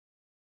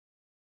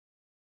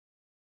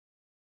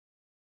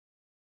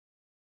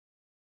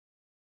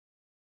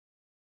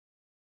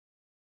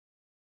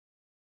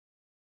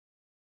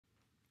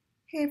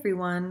Hey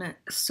everyone,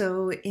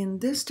 so in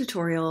this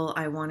tutorial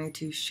I wanted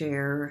to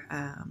share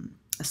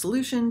a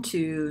solution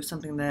to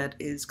something that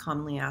is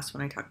commonly asked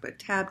when I talk about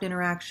tabbed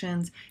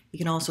interactions. You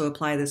can also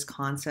apply this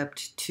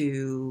concept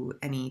to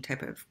any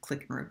type of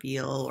click and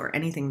reveal or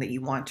anything that you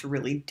want to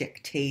really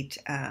dictate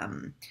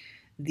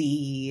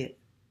the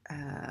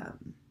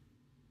um,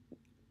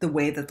 the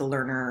way that the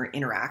learner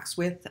interacts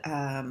with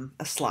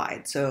a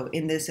slide. So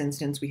in this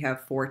instance, we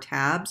have 4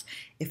 tabs.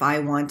 If I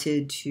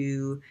wanted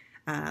to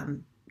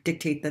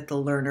dictate that the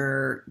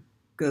learner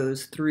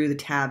goes through the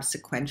tabs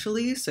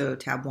sequentially, so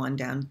tab 1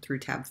 down through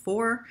tab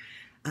 4,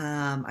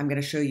 I'm going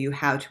to show you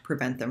how to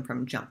prevent them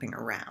from jumping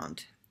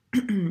around.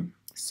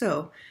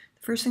 So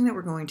the first thing that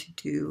we're going to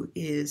do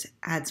is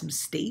add some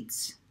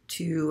states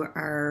to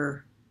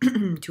our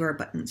to our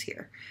buttons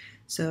here.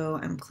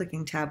 So I'm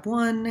clicking tab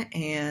 1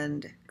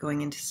 and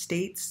going into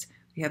states.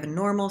 We have a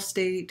normal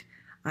state.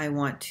 I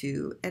want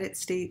to edit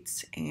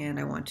states and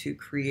I want to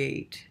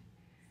create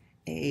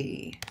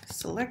a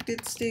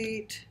selected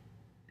state.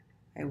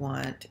 I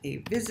want a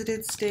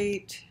visited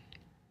state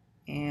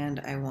and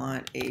I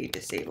want a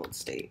disabled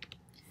state.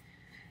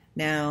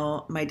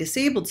 Now my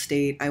disabled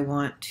state I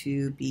want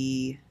to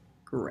be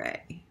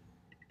gray.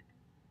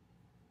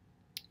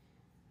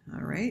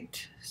 All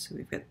right, so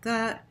we've got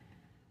that.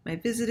 My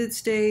visited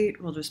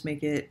state, we'll just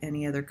make it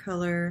any other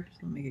color.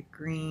 So I'll make it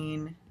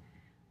green.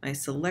 My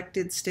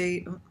selected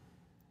state,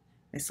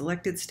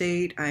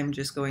 I'm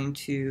just going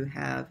to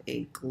have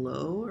a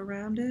glow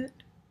around it.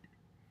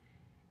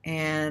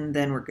 And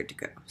then we're good to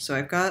go. So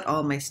I've got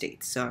all my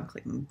states. So I'm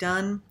clicking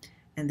done.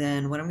 And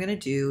then what I'm going to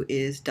do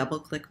is double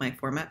click my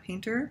format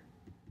painter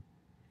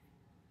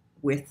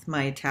with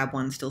my tab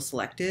 1 still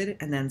selected,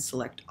 and then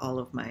select all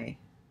of my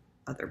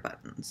other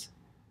buttons.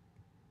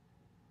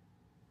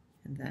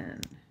 And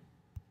then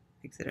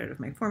exit out of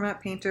my format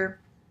painter.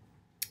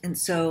 And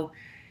so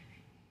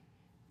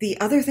the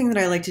other thing that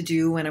I like to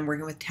do when I'm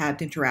working with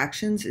tabbed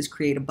interactions is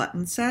create a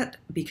button set,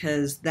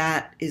 because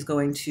that is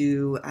going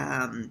to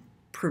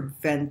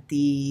prevent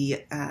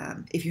the,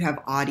 if you have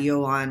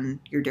audio on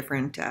your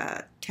different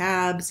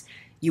tabs,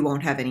 you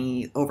won't have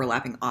any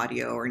overlapping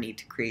audio or need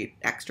to create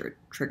extra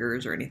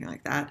triggers or anything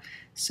like that.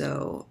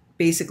 So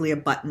basically a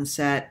button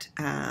set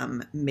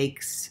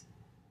makes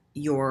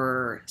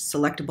your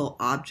selectable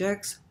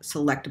objects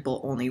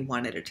selectable only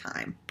one at a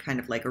time, kind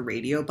of like a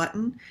radio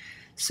button.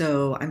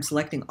 So I'm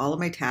selecting all of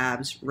my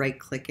tabs,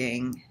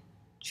 right-clicking,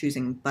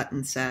 choosing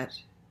button set,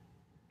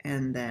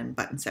 and then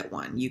button set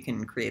 1. You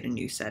can create a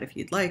new set if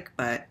you'd like,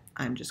 but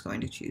I'm just going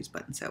to choose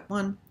button set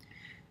 1.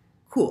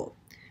 Cool.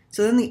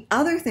 So then the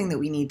other thing that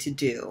we need to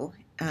do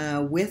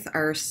with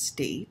our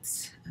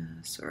states,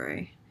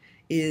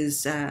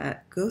 is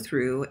go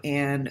through,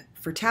 and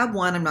for tab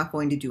 1, I'm not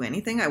going to do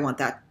anything. I want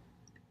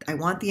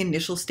the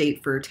initial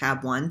state for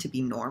tab 1 to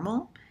be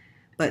normal,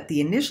 but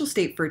the initial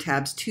state for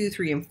tabs 2,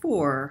 3, and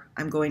 4,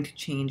 I'm going to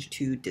change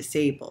to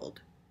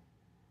disabled.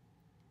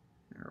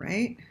 All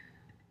right.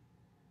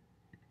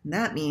 And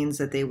that means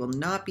that they will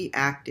not be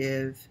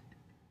active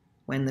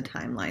when the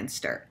timeline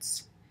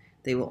starts.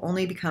 They will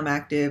only become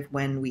active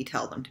when we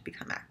tell them to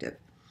become active.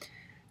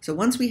 So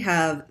once we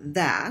have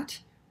that,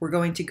 we're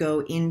going to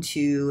go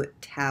into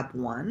tab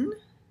 1,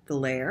 the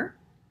layer,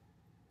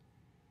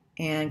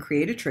 and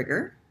create a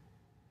trigger.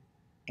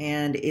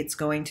 And it's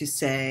going to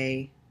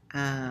say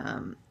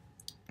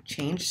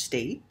change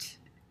state.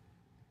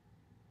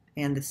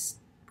 And this,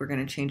 we're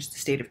going to change the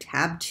state of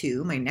tab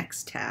 2, my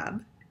next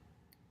tab,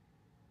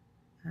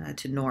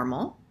 to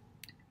normal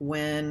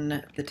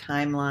when the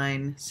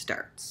timeline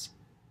starts.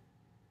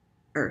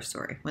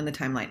 When the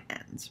timeline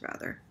ends,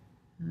 rather.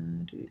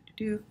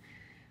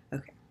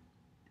 Okay.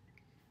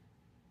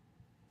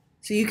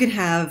 So you can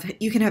have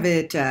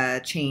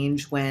it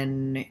change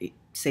when,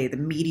 say, the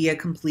media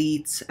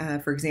completes,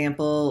 for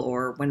example,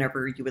 or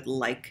whenever you would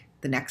like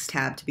the next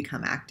tab to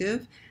become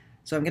active.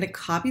 So I'm going to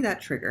copy that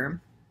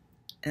trigger,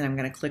 and I'm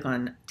going to click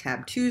on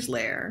tab 2's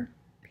layer,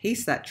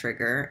 paste that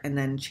trigger, and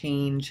then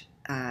change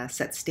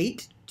set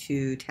state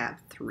to tab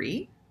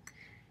 3.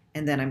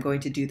 And then I'm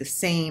going to do the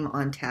same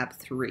on tab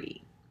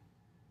 3.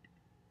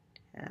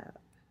 Tab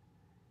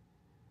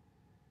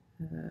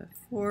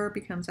 4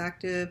 becomes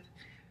active.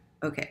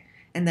 Okay,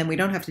 and then we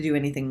don't have to do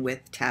anything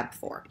with tab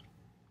 4.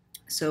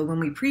 So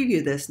when we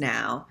preview this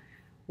now,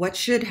 what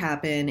should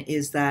happen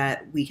is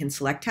that we can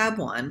select tab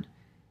 1,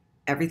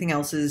 everything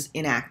else is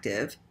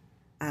inactive.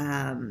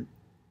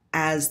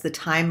 As the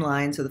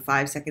timeline, so the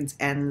 5 seconds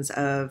ends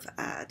of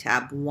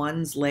tab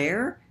 1's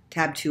layer,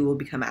 tab 2 will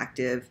become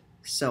active,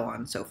 so on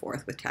and so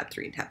forth with tab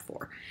 3 and tab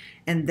 4.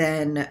 And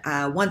then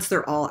once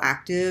they're all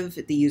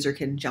active, the user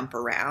can jump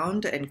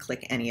around and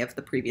click any of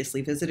the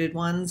previously visited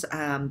ones,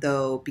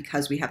 though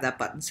because we have that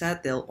button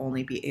set, they'll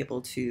only be able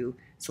to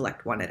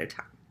select one at a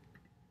time.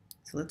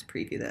 So let's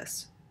preview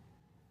this.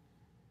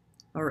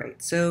 All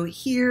right, so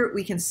here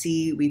we can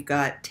see we've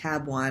got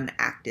tab 1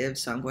 active,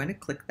 so I'm going to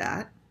click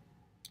that.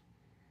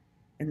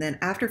 And then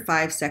after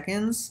 5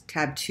 seconds,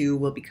 tab 2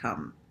 will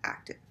become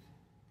active.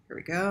 Here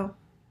we go.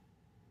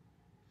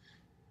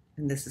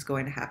 And this is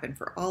going to happen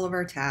for all of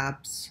our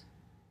tabs.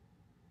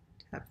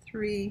 tab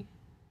 3,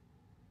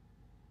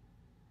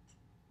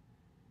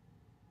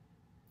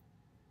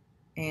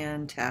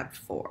 and tab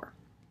 4.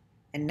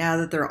 And now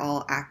that they're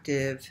all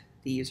active,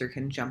 the user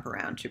can jump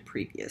around to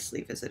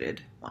previously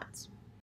visited ones.